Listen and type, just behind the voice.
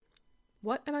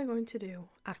What am I going to do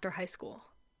after high school?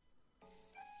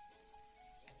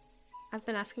 I've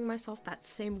been asking myself that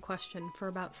same question for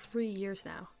about 3 years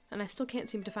now, and I still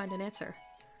can't seem to find an answer.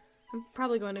 I'm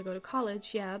probably going to go to college,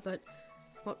 yeah, but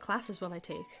what classes will I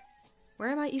take?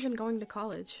 Where am I even going to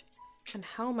college? And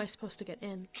how am I supposed to get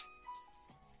in?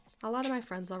 A lot of my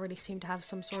friends already seem to have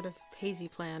some sort of hazy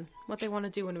plan, what they want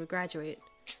to do when we graduate.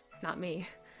 Not me.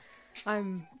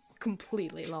 I'm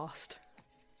completely lost.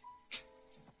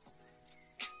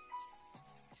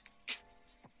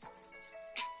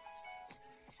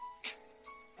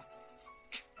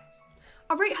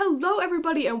 Alright, hello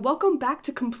everybody, and welcome back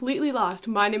to Completely Lost.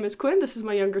 My name is Quinn, this is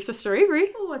my younger sister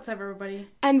Avery. What's up, everybody?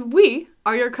 And we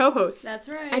are your co-hosts. That's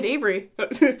right. And Avery.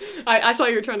 I saw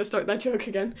you were trying to start that joke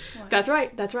again. What? That's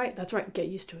right. Get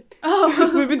used to it.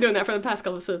 Oh. We've been doing that for the past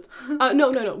couple of episodes.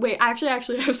 No. Wait, I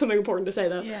actually have something important to say,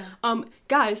 though. Yeah.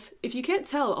 Guys, if you can't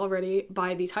tell already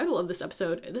by the title of this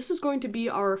episode, this is going to be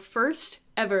our first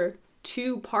ever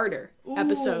two-parter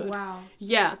episode. Wow.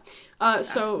 Yeah.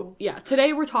 Cool. Yeah,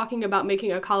 today we're talking about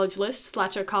making a college list /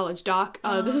 a college doc.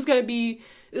 This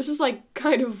is like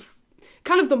kind of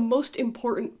the most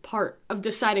important part of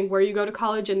deciding where you go to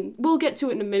college, and we'll get to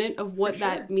it in a minute of what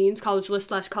that means, college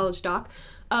list / college doc.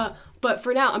 But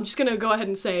for now, I'm just gonna go ahead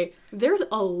and say there's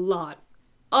a lot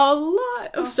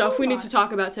of stuff we need to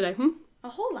talk about today. A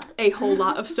whole lot. A whole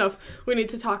lot of stuff we need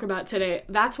to talk about today.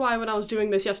 That's why when I was doing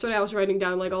this yesterday, I was writing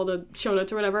down like all the show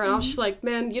notes or whatever, and I was just like,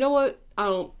 man, you know what?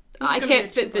 I can't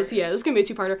fit this. Yeah, this is gonna be a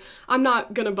two-parter. I'm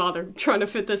not gonna bother trying to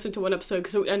fit this into one episode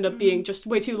because it would end up being just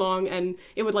way too long, and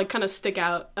it would like kind of stick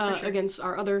out against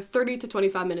our other 30 to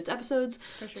 25 minutes episodes.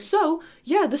 For sure. So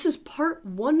yeah, this is part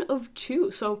 1 of 2.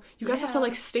 So you guys have to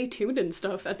like stay tuned and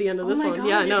stuff at the end of this one. God,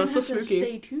 yeah, no, it's so spooky.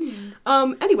 Stay tuned.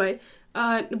 Anyway,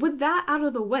 with that out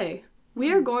of the way,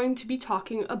 we are going to be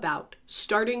talking about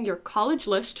starting your college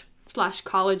list /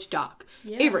 college doc.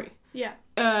 Yeah. Avery. Yeah.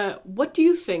 What do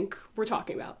you think we're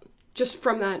talking about? Just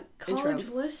from that College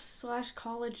intro. list /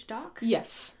 college doc?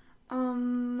 Yes.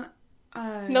 No,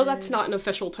 No, that's not an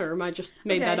official term. I just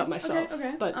made that up myself.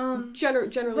 Okay. But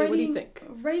generally, what do you think?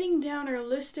 Writing down or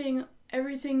listing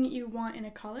everything you want in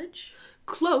a college?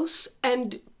 Close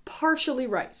and partially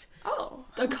right. Oh.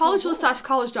 A college list /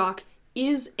 college doc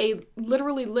is a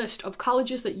literally list of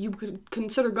colleges that you could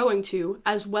consider going to,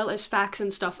 as well as facts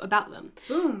and stuff about them.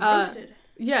 Boom, roasted.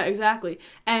 Yeah, exactly.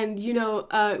 And,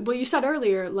 well, you said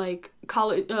earlier, like,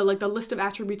 college, like the list of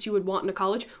attributes you would want in a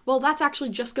college, well, that's actually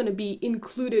just going to be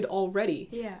included already.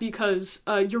 Yeah. Because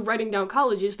you're writing down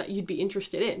colleges that you'd be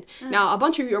interested in. Now, a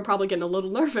bunch of you are probably getting a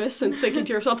little nervous and thinking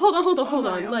to yourself, hold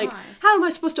on. Like, how am I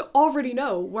supposed to already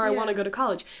know where I want to go to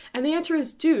college? And the answer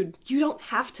is, dude, you don't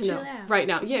have to know right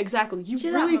now. Yeah, exactly. You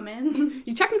Chill really, out, my man.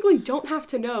 You technically don't have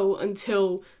to know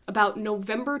until about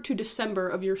November to December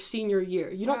of your senior year.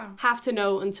 You don't have to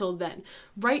know until then.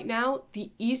 Right now,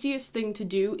 the easiest thing to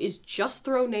do is just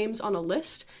throw names on a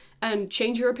list and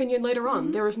change your opinion later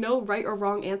on. There is no right or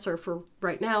wrong answer for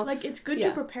right now. Like, it's good to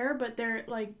prepare, but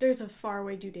there's a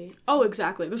faraway due date. Oh,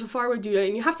 exactly. There's a faraway due date,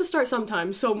 and you have to start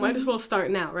sometime, so might as well start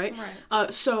now, right?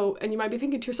 Right. And you might be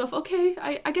thinking to yourself, okay,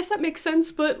 I guess that makes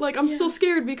sense, but, like, I'm still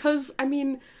scared because, I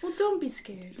mean... Well, don't be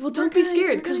scared. Well, don't be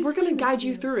scared, because we're going to guide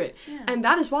you through it. Yeah. And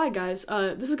that is why, guys,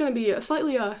 this is going to be a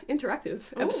slightly interactive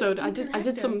episode. I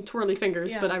did some twirly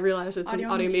fingers, but I realized it's an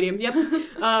audio medium. Yep.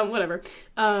 Whatever.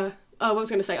 What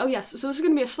was I going to say? Oh, yes. So this is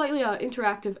going to be a slightly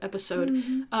interactive episode.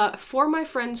 For my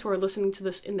friends who are listening to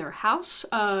this in their house,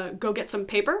 go get some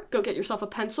paper. Go get yourself a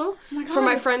pencil. Oh my God. For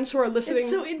my friends who are listening...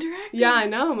 It's so interactive. Yeah, I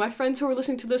know. My friends who are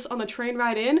listening to this on the train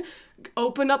ride in,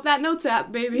 open up that Notes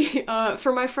app, baby.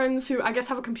 For my friends who, I guess,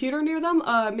 have a computer near them,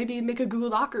 maybe make a Google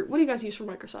Doc, or what do you guys use for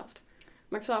Microsoft?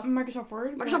 Microsoft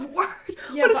Word? Microsoft Word?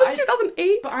 Yeah, what is this,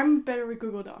 2008? But I'm better with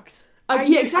Google Docs.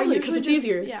 Yeah, exactly, because it's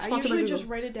easier. Yeah, I usually just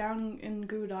write it down in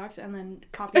Google Docs and then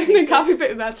copy and then copy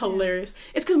paste. That's hilarious.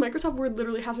 It's because Microsoft Word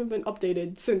literally hasn't been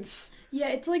updated since. Yeah,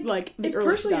 it's like the it's early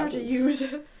personally 2000s. hard to use.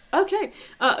 Okay,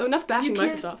 enough bashing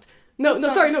Microsoft. No,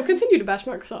 continue to bash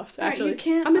Microsoft. Actually,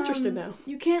 I'm interested now.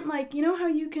 You can't you know how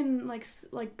you can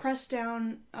press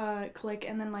down, click,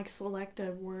 and then select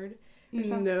a word. Or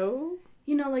something? No.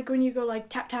 You know, like when you go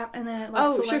tap and then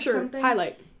it select something.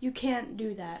 Highlight. You can't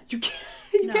do that. You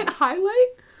can't highlight?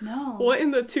 No. What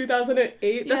in the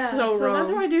 2008? That's so wrong.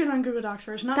 That's why I do it on Google Docs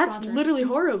first. Not That's sponsored. literally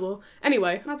horrible.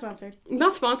 Anyway. Not sponsored.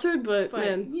 Not sponsored, but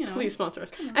man, you know. please sponsor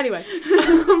us. Anyway.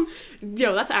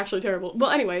 Yo, that's actually terrible. Well,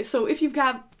 anyway, so if you've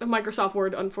got a Microsoft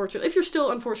Word, unfortunately, if you're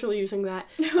still unfortunately using that,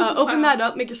 open that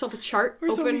up, make yourself a chart.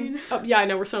 We're so mean. Yeah, I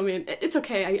know, we're so mean. It's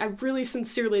okay. I really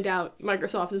sincerely doubt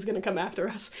Microsoft is going to come after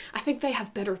us. I think they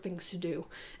have better things to do.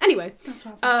 Anyway.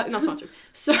 Not sponsored.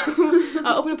 So,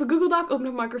 open up a Google Doc, open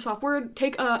up Microsoft Word,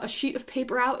 take a sheet of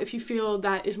paper out if you feel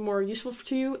that is more useful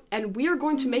to you, and we are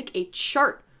going to make a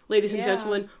chart, ladies and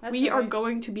gentlemen. We are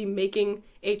going to be making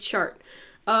a chart.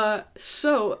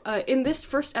 So in this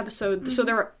first episode, so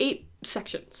there are 8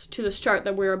 sections to this chart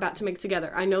that we're about to make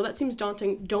together. I know that seems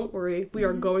daunting. Don't worry. We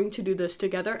are going to do this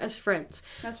together as friends.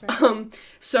 That's right.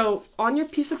 So on your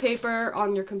piece of paper,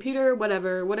 on your computer,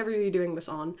 whatever you're doing this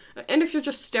on, and if you're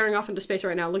just staring off into space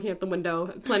right now, looking at the window,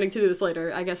 planning to do this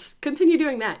later, I guess continue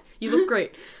doing that. You look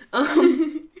great.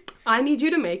 I need you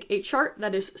to make a chart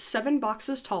that is 7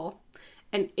 boxes tall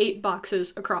and 8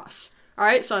 boxes across. All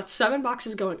right, so that's 7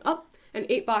 boxes going up and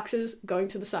 8 boxes going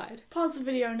to the side. Pause the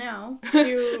video now.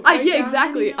 Yeah,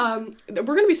 exactly. We're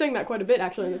going to be saying that quite a bit,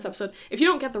 actually, in this episode. If you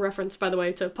don't get the reference, by the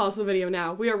way, to pause the video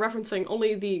now, we are referencing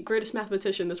only the greatest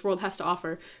mathematician this world has to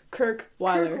offer, Kirk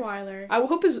Weiler. Kirk Weiler. I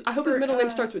hope his middle name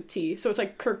starts with T, so it's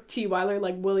like Kirk T. Weiler,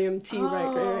 like William T.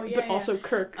 Riker, but also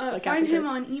Kirk. Like find him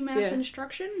on eMath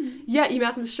Instruction? Yeah,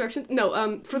 eMath Instruction.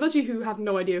 No, for those of you who have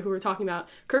no idea who we're talking about,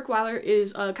 Kirk Weiler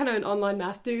is kind of an online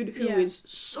math dude who is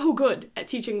so good at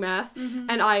teaching math.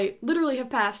 And I literally have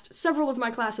passed several of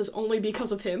my classes only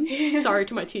because of him. Sorry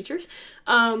to my teachers.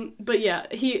 But yeah,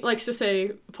 he likes to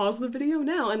say, pause the video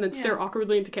now, and then stare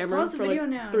awkwardly into camera for like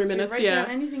 3 minutes. Write down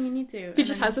anything you need to. He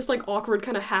just has this like awkward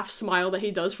kind of half smile that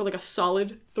he does for like a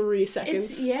solid 3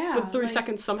 seconds. But 3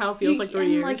 seconds somehow feels like 3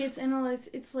 years. Like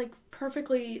it's like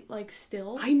perfectly like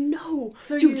still. I know.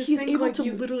 So dude, he's able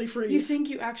to literally freeze. You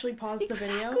think you actually paused the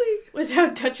video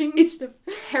without touching? It's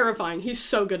terrifying. He's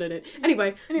so good at it.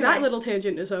 Anyway, that little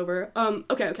tangent is over.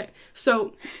 Okay.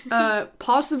 So,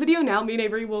 pause the video now. Me and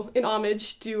Avery will, in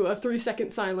homage, do a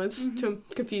 3-second silence to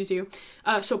confuse you.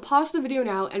 So pause the video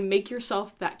now and make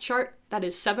yourself that chart that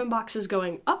is 7 boxes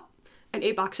going up and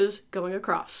 8 boxes going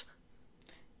across.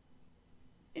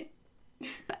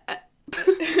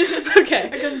 Okay.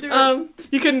 I couldn't do it.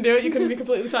 You couldn't do it? You couldn't be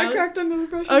completely silent? I cracked under the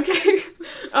pressure. Okay.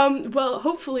 Well,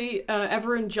 hopefully,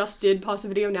 everyone just did pause the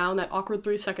video now in that awkward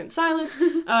 3-second silence,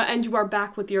 and you are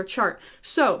back with your chart.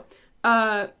 So,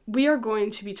 we are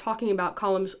going to be talking about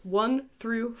columns 1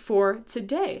 through 4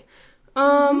 today.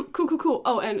 Cool.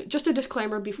 Oh, and just a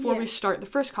disclaimer before we start the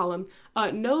first column,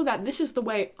 know that this is the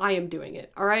way I am doing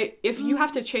it, alright? If you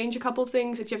have to change a couple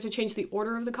things, if you have to change the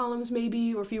order of the columns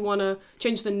maybe, or if you want to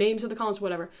change the names of the columns,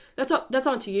 whatever, that's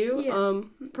on to you,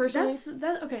 personally.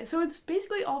 Okay, so it's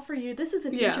basically all for you. This is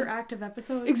an interactive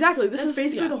episode. Exactly. That's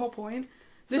basically the whole point.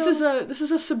 This is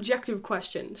a subjective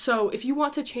question. So if you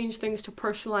want to change things to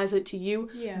personalize it to you,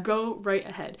 go right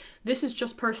ahead. This is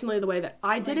just personally the way that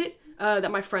I did it.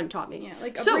 That my friend taught me. Yeah,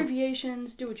 like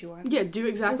abbreviations, do what you want. Yeah, do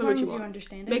exactly what you want. As long as you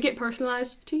understand it. Make it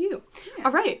personalized to you. Yeah.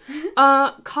 All right.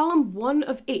 Column 1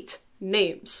 of 8.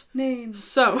 Names.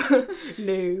 So,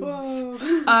 names.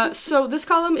 Whoa. So this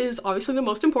column is obviously the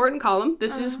most important column.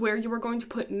 This is where you are going to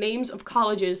put names of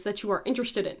colleges that you are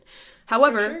interested in.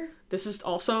 However, this is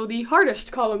also the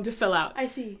hardest column to fill out. I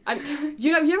see.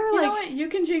 You know what? You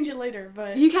can change it later,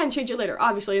 but you can change it later,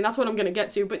 obviously, and that's what I'm gonna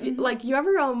get to. But like, you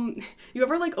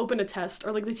ever like open a test,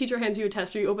 or like the teacher hands you a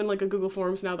test, or you open like a Google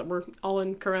Forms now that we're all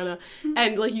in Corona,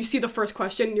 and like you see the first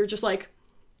question, and you're just like,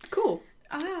 cool.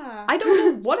 I don't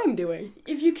know what I'm doing.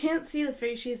 If you can't see the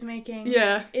face she's making,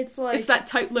 it's like... It's that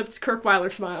tight-lipped Kirk Weiler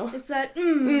smile. It's that,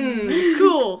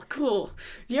 Cool.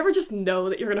 Do you ever just know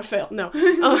that you're gonna fail? No.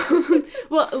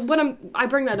 Well, I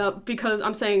bring that up because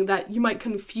I'm saying that you might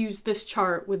confuse this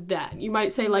chart with that. You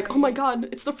might say, like, oh my god,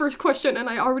 it's the first question and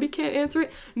I already can't answer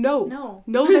it. No.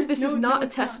 Know that this is not a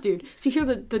test, dude. See, here,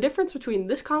 the difference between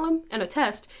this column and a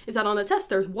test is that on a test,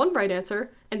 there's one right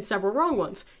answer and several wrong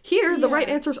ones. Here, the right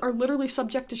answers are literally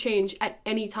subject to change at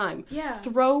any time. Yeah.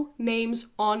 Throw names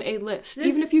on a list,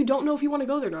 even if you don't know if you want to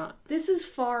go there or not. This is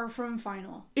far from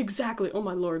final. Exactly. Oh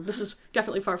my lord, this is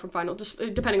definitely far from final, just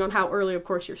depending on how early, of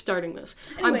course, you're starting this.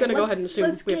 Anyway, I'm going to go ahead and assume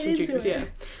we have some juniors.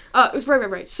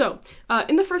 Right. So,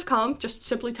 in the first column, just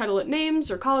simply title it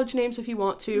names or college names if you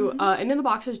want to, and in the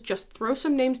boxes, just throw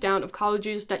some names down of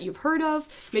colleges that you've heard of,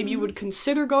 maybe you would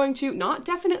consider going to, not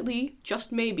definitely,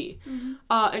 just maybe.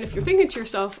 And if you're thinking to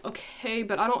yourself, okay,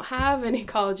 but I don't have any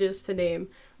colleges to name,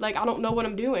 like, I don't know what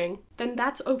I'm doing, then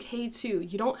that's okay too.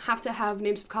 You don't have to have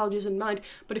names of colleges in mind,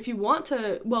 but if you want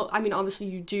to, well, I mean, obviously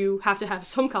you do have to have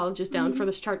some colleges down for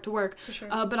this chart to work, For sure.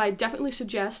 but I definitely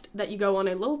suggest that you go on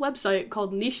a little website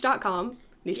called niche.com.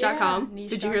 Niche.com. Yeah,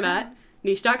 Did you hear that?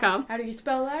 Niche.com. How do you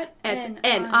spell that?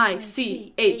 It's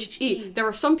Niche. There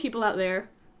are some people out there,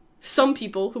 some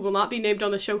people who will not be named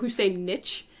on the show, who say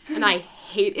niche, and I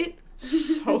hate it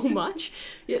so much.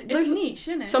 It's niche,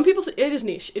 isn't it? Some people say it is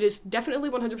niche. It is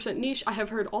definitely 100% niche. I have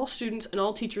heard all students and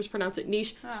all teachers pronounce it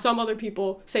niche. Some other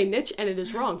people say niche, and it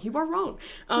is wrong. You are wrong.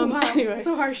 Wow, anyway.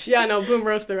 so harsh. Yeah, no, boom,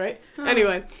 roaster, right?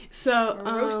 Anyway, so...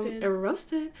 Roasted.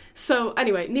 Roasted. So,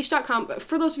 anyway, niche.com,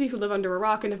 for those of you who live under a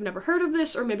rock and have never heard of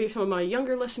this, or maybe some of my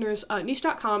younger listeners,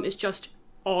 niche.com is just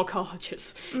all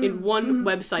colleges in one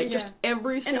website, just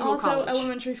every single college. And also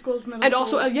elementary schools, middle schools. And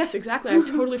also, yes, exactly. I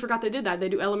totally forgot they did that. They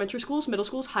do elementary schools, middle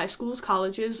schools, high schools,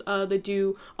 colleges. They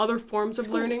do other forms of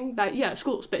learning.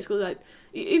 Schools, basically. That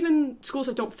even schools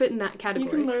that don't fit in that category. You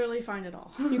can literally find it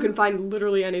all. You can find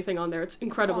literally anything on there. It's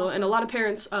incredible. Awesome. And a lot of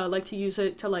parents like to use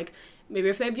it to, like, maybe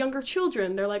if they have younger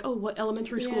children, they're like, oh, what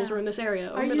elementary schools are in this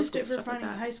area? Or I middle used schools, it for stuff like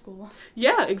finding that. high school.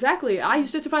 Yeah, exactly. I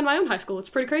used it to find my own high school.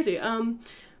 It's pretty crazy.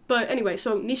 But anyway,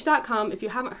 so niche.com, if you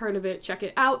haven't heard of it, check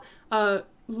it out.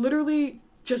 Literally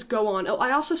just go on. Oh,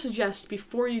 I also suggest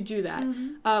before you do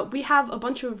that, we have a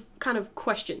bunch of kind of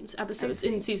questions episodes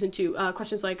in season 2.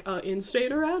 Questions like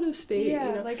in-state or out-of-state. Yeah,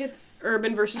 you know? like it's...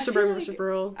 Urban versus suburban versus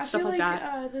rural, stuff like that.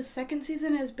 I feel like the second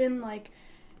season has been, like,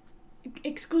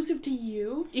 exclusive to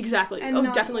you. Exactly. And Oh,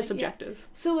 not, definitely like, subjective. Yeah.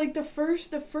 So, like, the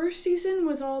first season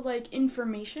was all, like,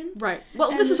 information. Right. Well,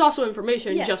 And this is also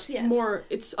information, yes, more,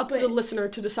 it's up to the listener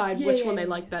to decide which one they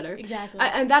like better. Exactly.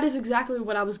 And that is exactly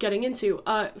what I was getting into.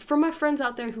 For my friends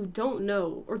out there who don't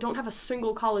know, or don't have a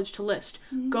single college to list,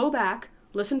 go back,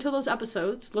 listen to those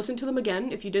episodes, listen to them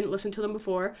again if you didn't listen to them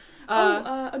before.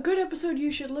 A good episode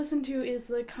you should listen to is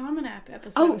the Common App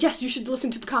episode. Oh, yes, you should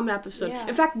listen to the Common App episode. Yeah.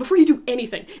 In fact, before you do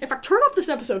anything, turn off this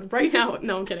episode right now.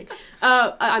 No, I'm kidding.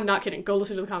 I'm not kidding. Go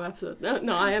listen to the Common App episode.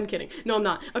 No, I am kidding. No, I'm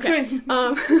not. Okay.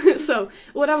 So,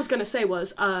 what I was going to say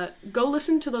was, go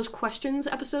listen to those questions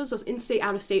episodes, those in-state,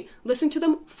 out-of-state. Listen to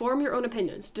them, form your own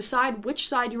opinions. Decide which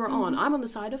side you are on. I'm on the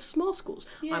side of small schools.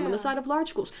 I'm on the side of large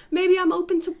schools. Maybe I'm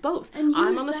open to both. And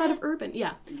I'm on the side of urban.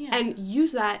 Yeah. And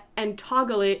use that and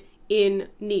toggle it in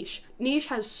niche. Niche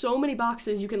has so many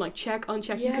boxes you can like check,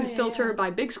 uncheck. You can filter by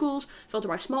big schools, filter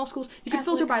by small schools. You can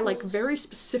filter by like very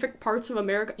specific parts of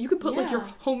America. You could put like your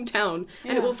hometown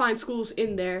and it will find schools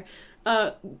in there.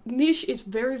 Niche is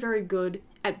very, very good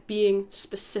at being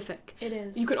specific. It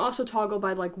is. You can also toggle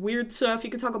by like weird stuff. You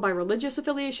can toggle by religious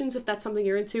affiliations if that's something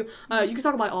you're into. You can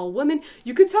toggle by all women.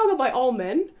 You can toggle by all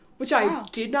men, which I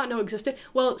did not know existed.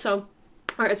 Well, so...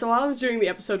 Alright, so while I was doing the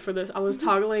episode for this, I was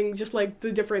toggling just, like,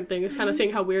 the different things, kind of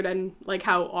seeing how weird and, like,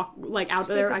 how, like, out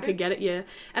there I could get it, yeah.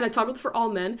 And I toggled for all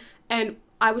men, and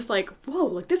I was like, whoa,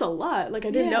 like, there's a lot. Like,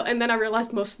 I didn't know. And then I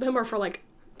realized most of them are for, like,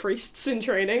 priests in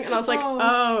training, and I was like,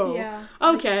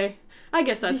 okay. I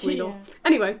guess that's legal.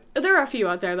 Anyway, there are a few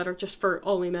out there that are just for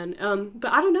only men.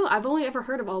 But I don't know. I've only ever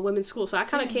heard of all women's schools, so that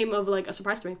kind of came of like a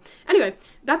surprise to me. Anyway,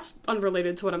 that's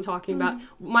unrelated to what I'm talking about.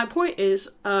 My point is,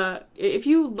 if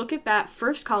you look at that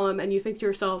first column and you think to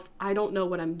yourself, I don't know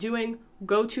what I'm doing,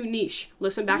 go to niche.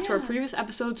 Listen back to our previous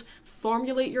episodes.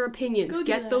 Formulate your opinions.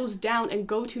 Get those down and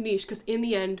go to niche, because in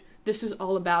the end, this is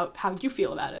all about how you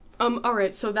feel about it.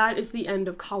 Alright, so that is the end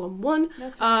of column 1.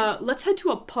 Let's head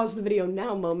to a pause the video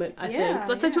now moment, I think.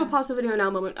 Let's head to a pause the video now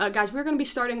moment. Guys, we're going to be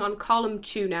starting on column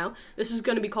 2 now. This is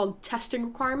going to be called testing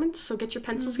requirements, so get your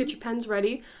pencils, get your pens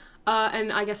ready.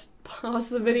 And I guess pause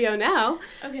the video now.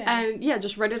 Okay. And yeah,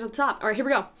 just right at the top. Alright, here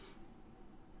we go.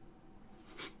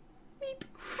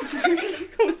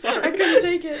 I'm sorry. I couldn't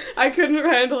take it. I couldn't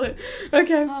handle it.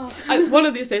 Okay. One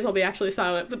of these days I'll be actually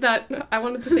silent, but that, I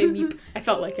wanted to say meep. I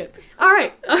felt like it.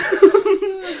 Alright.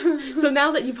 So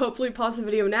now that you've hopefully paused the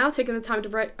video now, taken the time to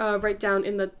write down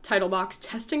in the title box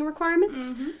testing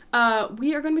requirements,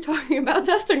 we are going to be talking about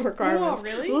testing requirements. Oh,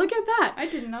 really? Look at that. I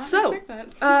did not expect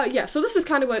that. So this is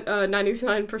kind of what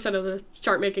 99% of the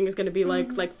chart making is going to be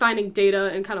like finding data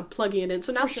and kind of plugging it in.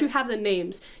 So now that you have the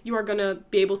names, you are going to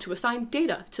be able to assign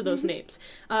data to those names.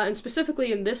 And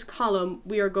specifically in this column,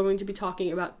 we are going to be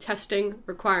talking about testing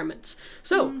requirements.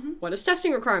 So, what is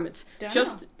testing requirements?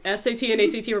 Just SAT and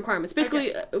ACT requirements.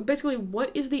 Basically,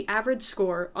 what is the average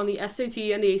score on the SAT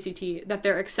and the ACT that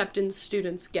their acceptance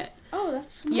students get? Oh, Oh,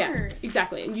 that's smart. Yeah,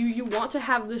 exactly. And you want to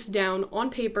have this down on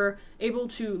paper, able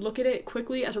to look at it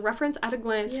quickly as a reference at a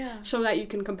glance, so that you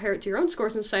can compare it to your own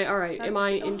scores and say, all right, am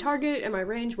I in target? Am I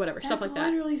range? Whatever, stuff like that.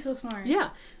 That's literally so smart. Yeah.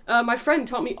 My friend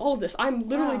taught me all of this. I'm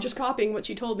literally just copying what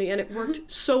she told me, and it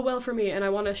worked so well for me, and I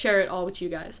want to share it all with you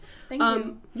guys. Thank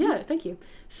you. Yeah, thank you.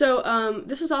 So,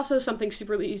 this is also something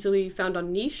super easily found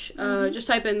on Niche. Just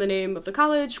type in the name of the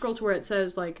college, scroll to where it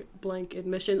says, like, blank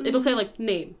admissions. It'll say, like,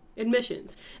 name,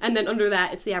 admissions. And then under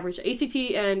that, it's the average ACT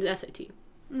and SAT.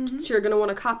 So you're going to want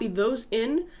to copy those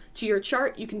in to your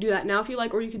chart. You can do that now if you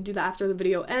like, or you can do that after the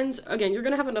video ends. Again, you're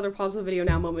going to have another pause the video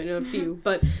now moment in a few,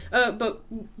 but blah, blah,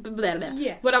 blah.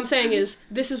 Yeah. What I'm saying is,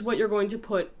 this is what you're going to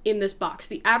put in this box.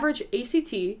 The average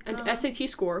ACT and SAT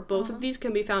score, both of these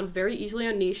can be found very easily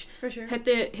on Niche. For sure. Hit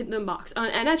the box.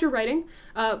 And as you're writing,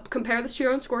 compare this to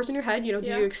your own scores in your head. You know,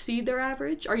 do you exceed their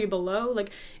average? Are you below?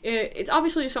 Like, it's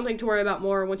obviously something to worry about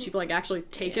more once you've, like, actually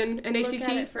taken an ACT Look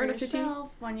at it for or an SAT.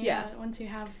 yourself when you, once you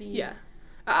have the... Yeah.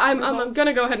 I'm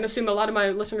gonna go ahead and assume a lot of my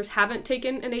listeners haven't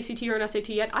taken an ACT or an SAT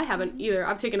yet. I haven't either.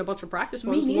 I've taken a bunch of practice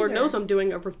ones. Lord knows I'm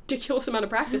doing a ridiculous amount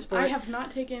of practice for it. I have not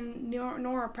taken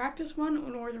nor a practice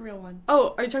one nor the real one.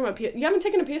 Oh, are you talking about you haven't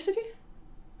taken a PSAT?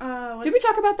 Did we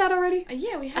talk about that already?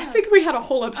 Yeah, we have. I think we had a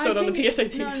whole episode on the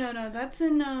PSATs. No. That's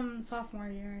in sophomore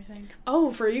year, I think. Oh,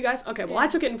 for you guys? Okay, well, I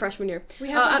took it in freshman year. We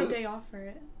had a day off for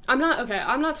it. I'm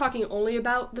not talking only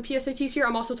about the PSATs here.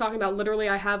 I'm also talking about literally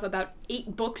I have about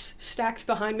 8 books stacked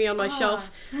behind me on my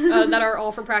shelf that are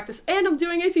all for practice. And I'm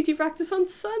doing ACT practice on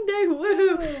Sunday.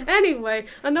 Woohoo! Anyway,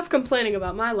 enough complaining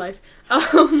about my life.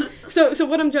 So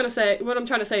what I'm trying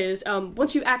to say is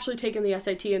once you've actually taken the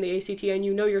SAT and the ACT and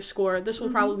you know your score, this will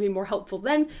probably be more helpful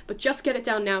then, but just get it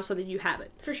down now so that you have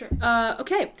it. For sure.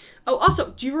 Okay. Oh,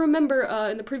 also, do you remember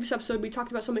in the previous episode we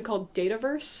talked about something called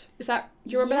Dataverse?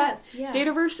 Do you remember that? Yeah.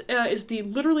 Dataverse is the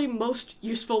literally most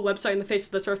useful website on the face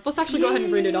of this earth. Let's actually go ahead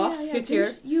and read it off. It's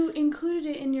here. You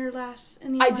included it in your last...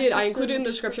 I did. I included it in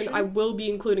the description. I will be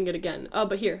including it again.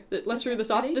 But here, let's read this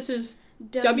off. This is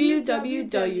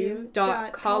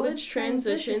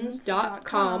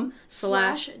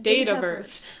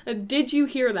www.collegetransitions.com/Dataverse. Did you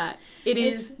hear that? It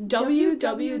is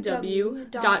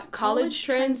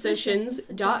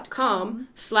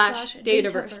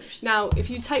www.collegetransitions.com/Dataverse. Now, if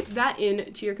you type that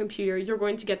in to your computer, you're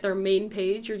going to get their main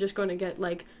page. You're just going to get,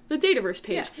 like, the Dataverse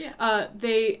page.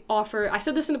 They offer... I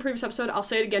said this in the previous episode. I'll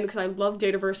say it again because I love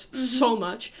Dataverse so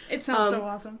much. It sounds so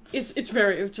awesome. It's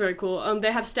very cool.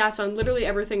 They have stats on literally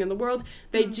everything in the world.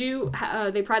 They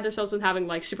they pride themselves on having,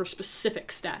 like, super specific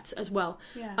stats as well.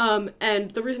 Yeah. And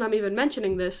the reason I'm even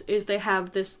mentioning this is they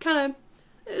have this kind of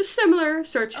similar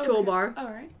search toolbar. All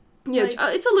right. Yeah, like,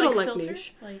 it's a little like filter?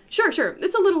 Niche. Sure.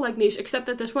 It's a little like Niche, except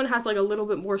that this one has, like, a little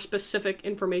bit more specific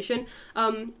information.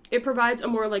 It provides a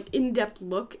more, like, in-depth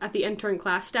look at the entering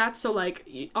class stats. So, like,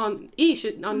 on Niche,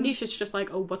 it's just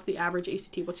like, oh, what's the average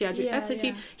ACT? What's the average SAT?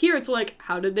 Yeah. Here, it's like,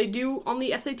 how did they do on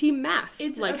the SAT math?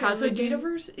 It's like, how's the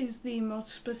Dataverse is the most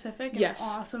specific and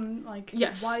awesome, like,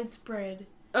 widespread.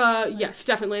 Yes,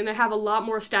 definitely, and they have a lot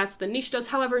more stats than Niche does.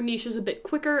 However, Niche is a bit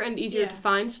quicker and easier to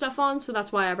find stuff on, so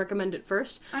that's why I recommend it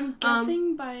first. I'm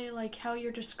guessing by, like, how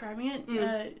you're describing it,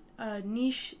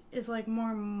 Niche is, like,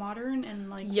 more modern and,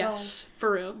 like,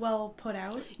 for real, well put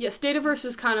out. Yes, Dataverse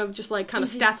is kind of just, like,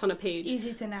 stats on a page.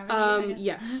 Easy to navigate,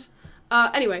 yes.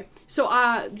 Anyway, so,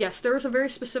 yes, there is a very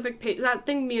specific page. That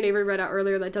thing me and Avery read out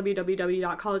earlier, that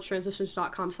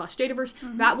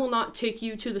www.collegetransitions.com/Dataverse, that will not take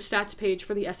you to the stats page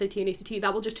for the SAT and ACT.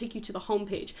 That will just take you to the home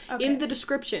page. Okay. In the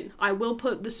description, I will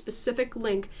put the specific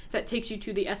link that takes you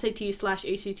to the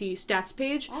SAT/ACT stats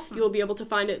page. Awesome. You'll be able to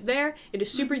find it there. It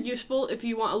is super useful if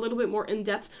you want a little bit more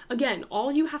in-depth. Again,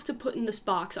 all you have to put in this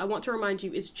box, I want to remind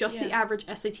you, is just the average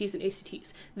SATs and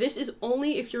ACTs. This is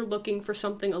only if you're looking for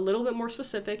something a little bit more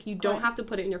specific. You don't have to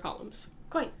put it in your columns.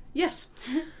 Quite. Yes.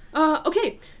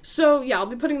 Okay, so yeah, I'll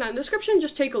be putting that in the description.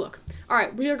 Just take a look.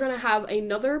 Alright, we are going to have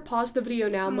another pause the video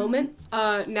now moment.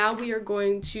 Now we are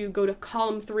going to go to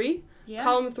column 3. Yeah.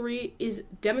 Column 3 is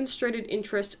demonstrated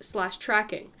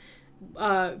interest/tracking.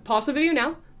 Pause the video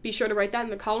now. Be sure to write that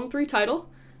in the column 3 title.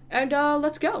 And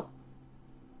let's go.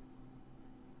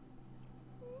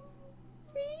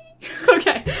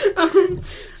 Okay.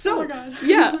 So, oh my god.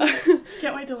 Yeah.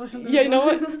 Can't wait to listen to this. Yeah, you know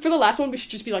what? For the last one, we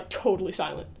should just be, like, totally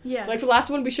silent. Yeah. Like, for the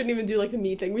last one, we shouldn't even do, like, the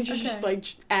me thing. We should just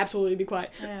absolutely be quiet.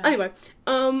 Yeah. Anyway,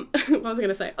 what was I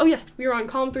gonna say? Oh, yes, we are on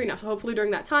column 3 now, so hopefully during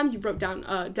that time, you wrote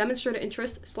down demonstrated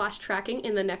interest/tracking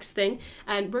in the next thing,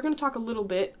 and we're gonna talk a little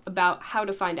bit about how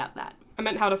to find out that. I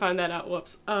meant how to find that out.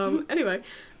 Whoops. Anyway.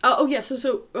 Oh, yeah,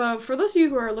 so for those of you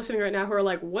who are listening right now who are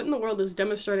like, what in the world is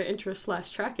demonstrated interest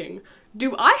 / tracking?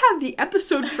 Do I have the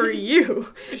episode for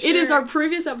you? Sure. It is our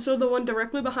previous episode, the one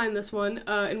directly behind this one,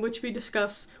 in which we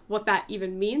discuss what that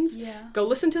even means. Yeah. Go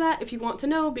listen to that if you want to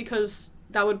know, because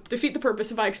that would defeat the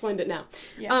purpose if I explained it now.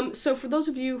 Yeah. So for those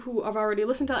of you who have already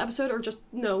listened to that episode or just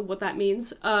know what that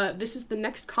means, this is the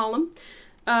next column.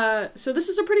 So this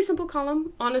is a pretty simple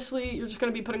column. Honestly, you're just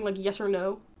going to be putting, like, yes or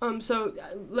no. So,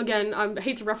 again, I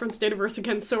hate to reference Dataverse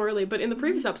again so early, but in the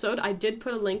previous episode, I did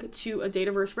put a link to a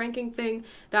Dataverse ranking thing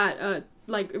that,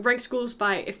 ranks schools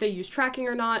by if they use tracking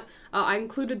or not. I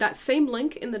included that same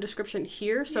link in the description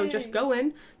here, so just go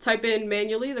in, type in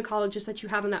manually the colleges that you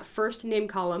have in that first name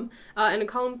column, and in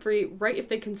column 3, write if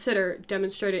they consider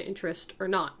demonstrated interest or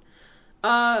not.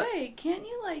 Can't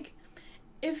you, like...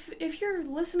 If you're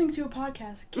listening to a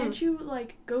podcast, can't you,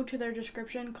 like, go to their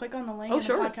description, click on the link, and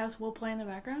the podcast will play in the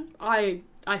background?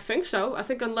 I think so. I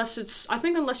think unless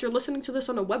you're listening to this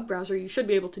on a web browser, you should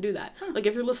be able to do that. Huh. Like,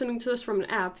 if you're listening to this from an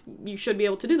app, you should be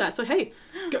able to do that. So, hey,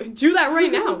 do that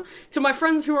right now. To my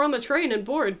friends who are on the train and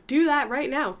bored, do that right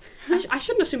now. I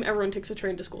shouldn't assume everyone takes a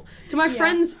train to school. To my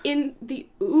friends in the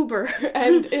Uber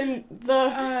and in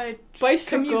the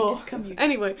bicycle. Commute.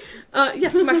 Anyway,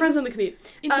 yes, to my friends on the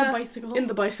commute. In the bicycle. In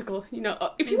the bicycle. You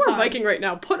know, if you are biking right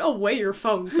now, put away your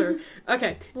phone, sir.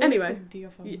 Okay, anyway. Listen to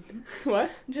your phone. What?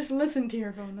 Just listen to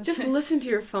your phone. Listen to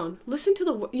your phone. Listen to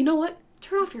the... You know what?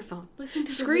 Turn off your phone. Listen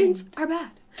to Screens are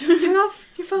bad. Turn off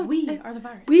your phone. We are the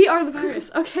virus. We are the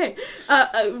virus. Okay.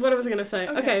 What was I going to say?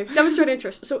 Okay. Demonstrate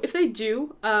interest. So if they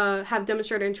do have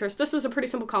demonstrated interest, this is a pretty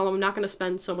simple column. I'm not going to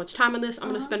spend so much time on this. I'm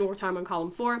going to spend more time on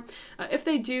column 4. If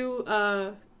they do...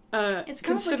 it's kind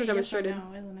consider of like demonstrated. A yes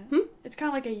or no, isn't it? It's kind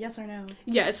of like a yes or no.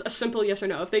 Yeah, it's a simple yes or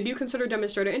no. If they do consider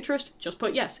demonstrated interest, just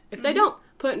put yes. If they don't,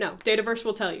 put no. Dataverse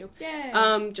will tell you.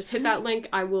 Yay. Just hit that link.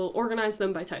 I will organize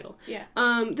them by title. Yeah.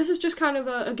 This is just kind of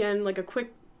a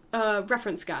quick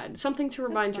reference guide, something to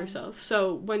remind yourself.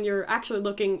 So when you're actually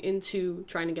looking into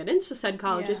trying to get into said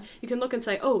colleges, you can look and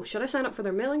say, oh, should I sign up for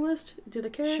their mailing list? Do they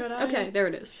care? Should I? Okay, there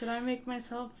it is. Should I make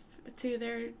myself to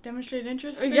their demonstrated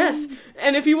interest? Yes,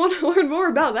 and if you want to learn more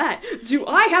about that, do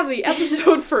I have the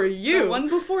episode for you? The one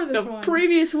before this one. The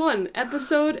previous one,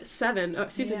 episode 7,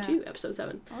 season 2, episode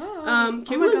 7. Oh,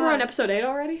 can you believe we're on episode 8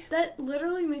 already? That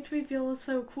literally makes me feel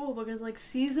so cool because, like,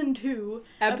 season 2,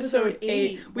 episode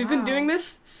 8. We've been doing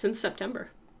this since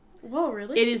September. Whoa,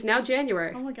 really? It is now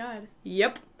January. Oh my god.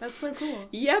 Yep. That's so cool.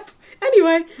 Yep.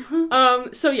 Anyway,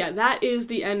 so yeah, that is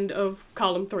the end of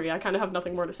column 3. I kind of have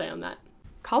nothing more to say on that.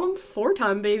 Column 4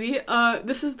 time, baby.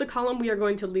 This is the column we are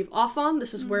going to leave off on.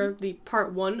 This is where the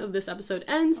part 1 of this episode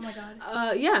ends. Oh my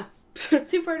god. Yeah.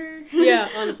 Two-parter. Yeah,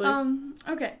 honestly.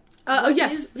 Okay.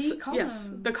 Yes. The column?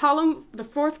 Yes. The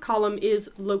 4th column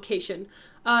is location.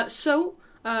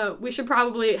 We should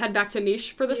probably head back to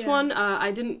niche for this one.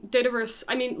 Dataverse,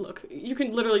 I mean, look, you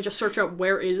can literally just search out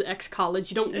where is X college.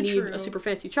 You don't need a super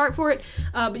fancy chart for it.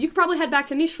 But you could probably head back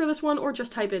to niche for this one or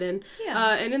just type it in.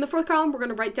 Yeah. And in the 4th column, we're going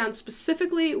to write down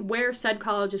specifically where said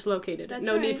college is located. That's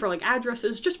no need for, like,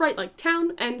 addresses. Just write, like,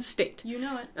 town and state. You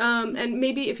know it. And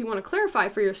maybe if you want to clarify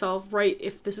for yourself, write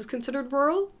if this is considered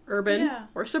rural, urban,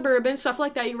 or suburban, stuff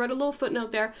like that. You write a little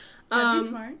footnote there. That'd be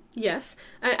smart. Yes.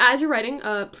 As you're writing,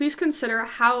 please consider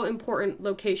how important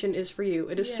location is for you.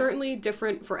 It is certainly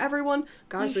different for everyone.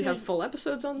 Guys, we have full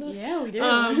episodes on this. Yeah, we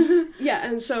do. Yeah,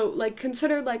 and so, like,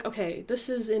 consider, like, okay, this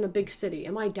is in a big city.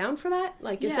 Am I down for that?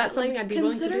 Like, is that something I'd be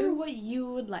willing to do? Consider what you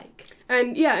would like.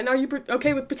 And, and are you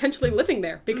okay with potentially living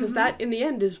there? Because that, in the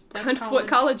end, is kind of what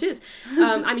college is.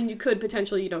 I mean, you could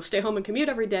potentially, stay home and commute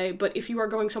every day, but if you are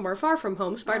going somewhere far from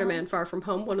home, Spider-Man Far From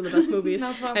Home, one of the best movies.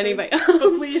 Not sponsored, anyway.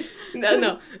 but please.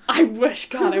 No. I wish.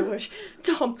 God, I wish.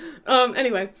 Tom.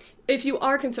 Anyway, if you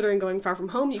are considering going far from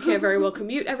home, you can't very well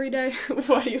commute every day.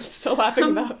 What are you still laughing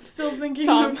about? Still thinking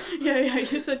Tom. Yeah, you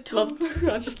said Tom.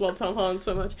 I just love Tom Holland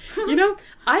so much.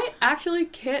 I actually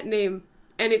can't name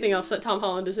anything else that Tom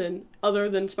Holland is in other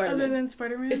than Spider-Man. Other than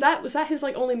Spider-Man? Was that his,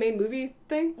 like, only main movie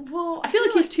thing? Well, I feel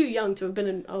like he's too young to have been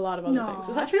in a lot of other things.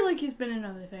 Is that I feel like he's been in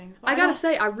other things. I gotta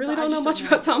say, I really don't know much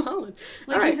about Tom Holland.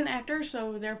 Like, he's an actor,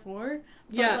 so therefore...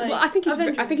 Yeah, like, well, I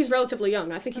think he's relatively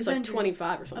young. I think he's like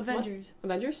 25 or something. Avengers.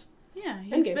 What? Avengers? Yeah,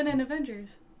 he's been in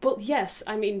Avengers. Well, yes,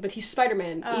 I mean, but he's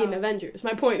Spider-Man in Avengers.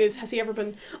 My point is, has he ever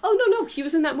been... Oh, no, he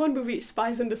was in that one movie,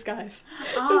 Spies in Disguise.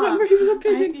 The one where he was a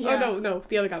pigeon? Oh, no,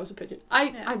 the other guy was a pigeon.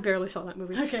 I barely saw that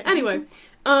movie. Okay. Anyway,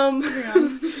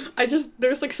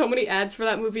 there's, like, so many ads for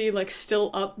that movie, like, still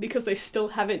up, because they still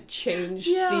haven't changed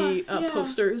the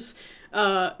posters.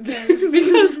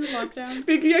 because lockdown.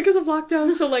 Because of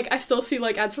lockdown. So like I still see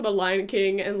like ads for the Lion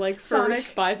King and like for Sonic.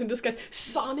 Spies in Disguise.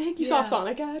 Sonic? You saw a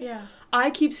Sonic ad? Yeah. I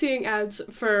keep seeing ads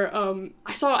for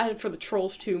I saw an ad for the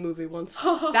Trolls 2 movie once.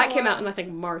 That came out in I think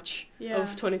March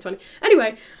of 2020.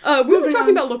 Anyway, we were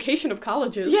talking about location of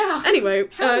colleges. Yeah. Anyway,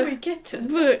 how do we get to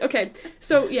that? Okay.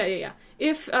 So yeah.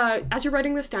 If as you're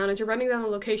writing this down, as you're writing down the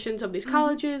locations of these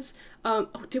colleges,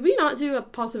 did we not do a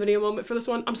pause the video moment for this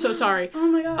one? I'm so sorry. Oh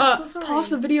my god, I'm so sorry. Pause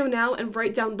the video now and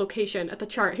write down location at the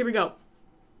chart. Here we go.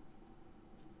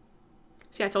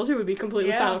 See, I told you it would be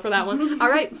completely silent for that one. All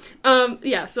right.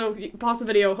 So pause the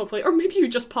video, hopefully. Or maybe you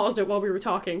just paused it while we were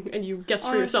talking and you guessed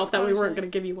for yourself that we weren't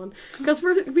going to give you one. Because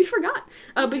we forgot.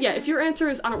 But yeah, if your answer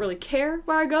is, I don't really care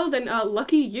where I go, then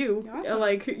lucky you.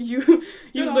 Awesome.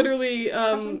 You literally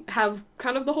have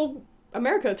kind of the whole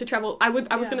America to travel. I was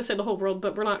going to say the whole world,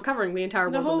 but we're not covering the entire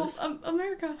world in this.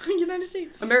 America. United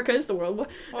States. America is the world.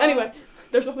 Anyway.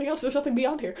 There's nothing else. There's nothing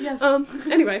beyond here. Yes.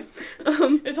 Anyway.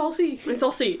 It's all sea. It's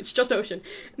all sea. It's just ocean.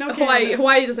 No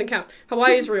Hawaii doesn't count.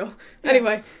 Hawaii is real.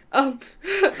 Anyway. So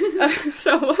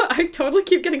I totally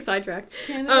keep getting sidetracked.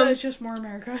 Canada is just more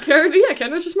America.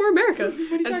 Canada's just more America.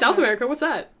 And South America, what's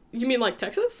that? You mean like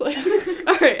Texas? Like,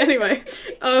 all right. Anyway,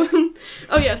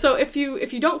 so if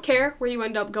you don't care where you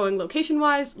end up going location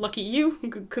wise, lucky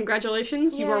you.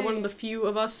 Congratulations, you are one of the few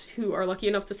of us who are lucky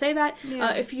enough to say that.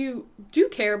 Yeah. If you do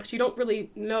care, but you don't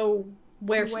really know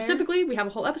where specifically, we have a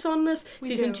whole episode on this.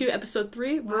 Season 2, episode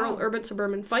 3, Rural, Urban,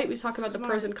 Suburban Fight. We talk about the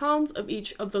pros and cons of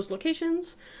each of those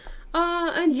locations.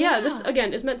 This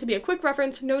again is meant to be a quick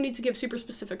reference. No need to give super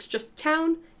specifics. Just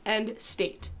town and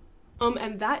state.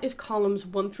 And that is columns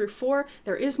 1 through 4.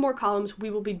 There is more columns. We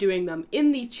will be doing them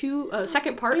in the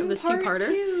second part of this two-parter.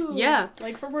 2. Yeah.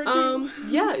 Like for part 2.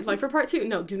 Like for part 2.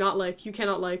 No, do not like. You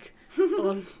cannot like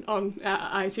on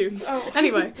iTunes. Oh.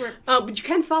 Anyway, but you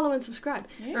can follow and subscribe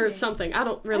or something. I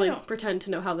don't really pretend to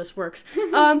know how this works.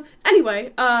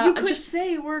 Anyway, you could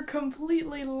say we're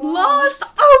completely lost.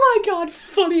 Oh my god,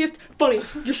 funniest.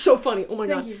 You're so funny. Oh my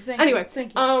god.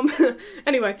 Thank you.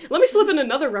 Anyway, let me slip in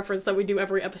another reference that we do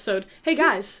every episode. Hey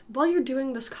guys, while you're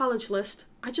doing this college list,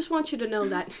 I just want you to know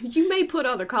that you may put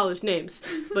other college names,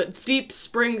 but Deep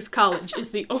Springs College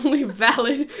is the only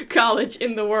valid college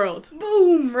in the world.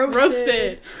 Boom!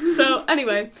 Roasted. So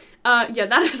anyway,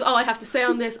 that is all I have to say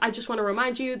on this. I just want to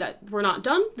remind you that we're not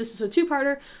done. This is a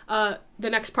two-parter. The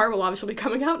next part will obviously be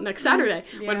coming out next Saturday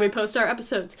when we post our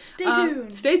episodes. Stay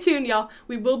tuned. Stay tuned, y'all.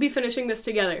 We will be finishing this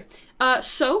together.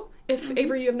 If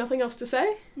Avery, you have nothing else to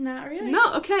say? Not really.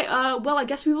 No? Okay. Well, I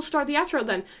guess we will start the outro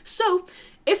then. So,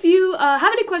 if you have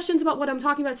any questions about what I'm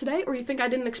talking about today, or you think I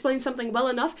didn't explain something well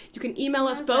enough, you can email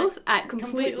us both at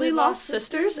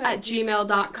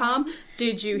completelylostsisters@gmail.com.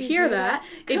 Did you hear that?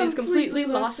 It is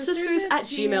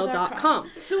completelostsisters@gmail.com.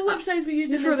 The websites we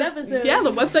used in this episode. Yeah,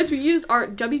 the websites we used are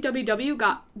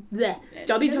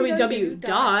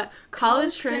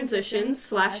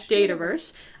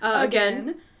www.collegetransitions/Dataverse.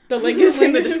 Again, the link is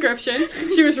in the description.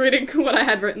 She was reading what I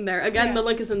had written there. Again, the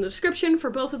link is in the description for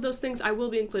both of those things. I will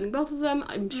be including both of them.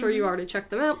 I'm sure you already checked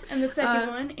them out. And the second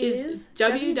one is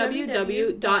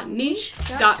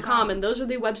www.niche.com. And those are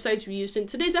the websites we used in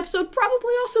today's episode.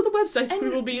 Probably also the websites we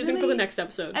will be using for the next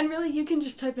episode. And really, you can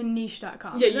just type in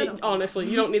niche.com. Yeah, honestly,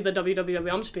 you don't need the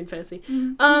www. I'm just being fancy.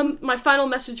 My final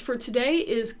message for today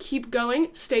is keep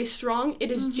going. Stay strong.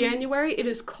 It is January. It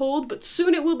is cold, but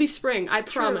soon it will be spring. I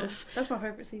promise. That's my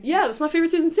favorite season. Yeah, that's my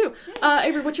favorite season too.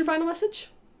 Avery, what's your final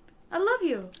message? I love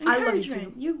you. I love you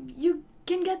too. You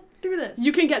can get through this.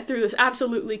 You can get through this,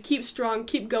 absolutely. Keep strong,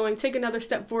 keep going, take another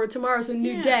step forward. Tomorrow's a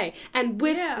new day. And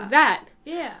with that,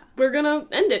 we're gonna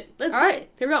end it. Let's All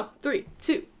right, here we go. 3,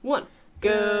 2, 1.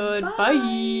 Goodbye.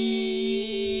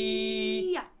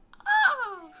 Yeah.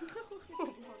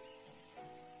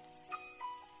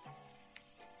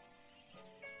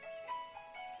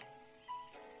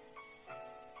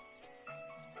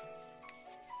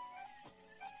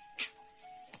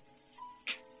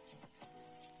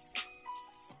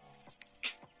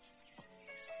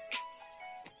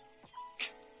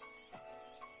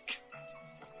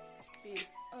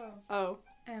 O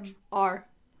M R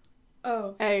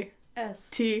O A S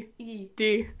T E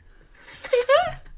D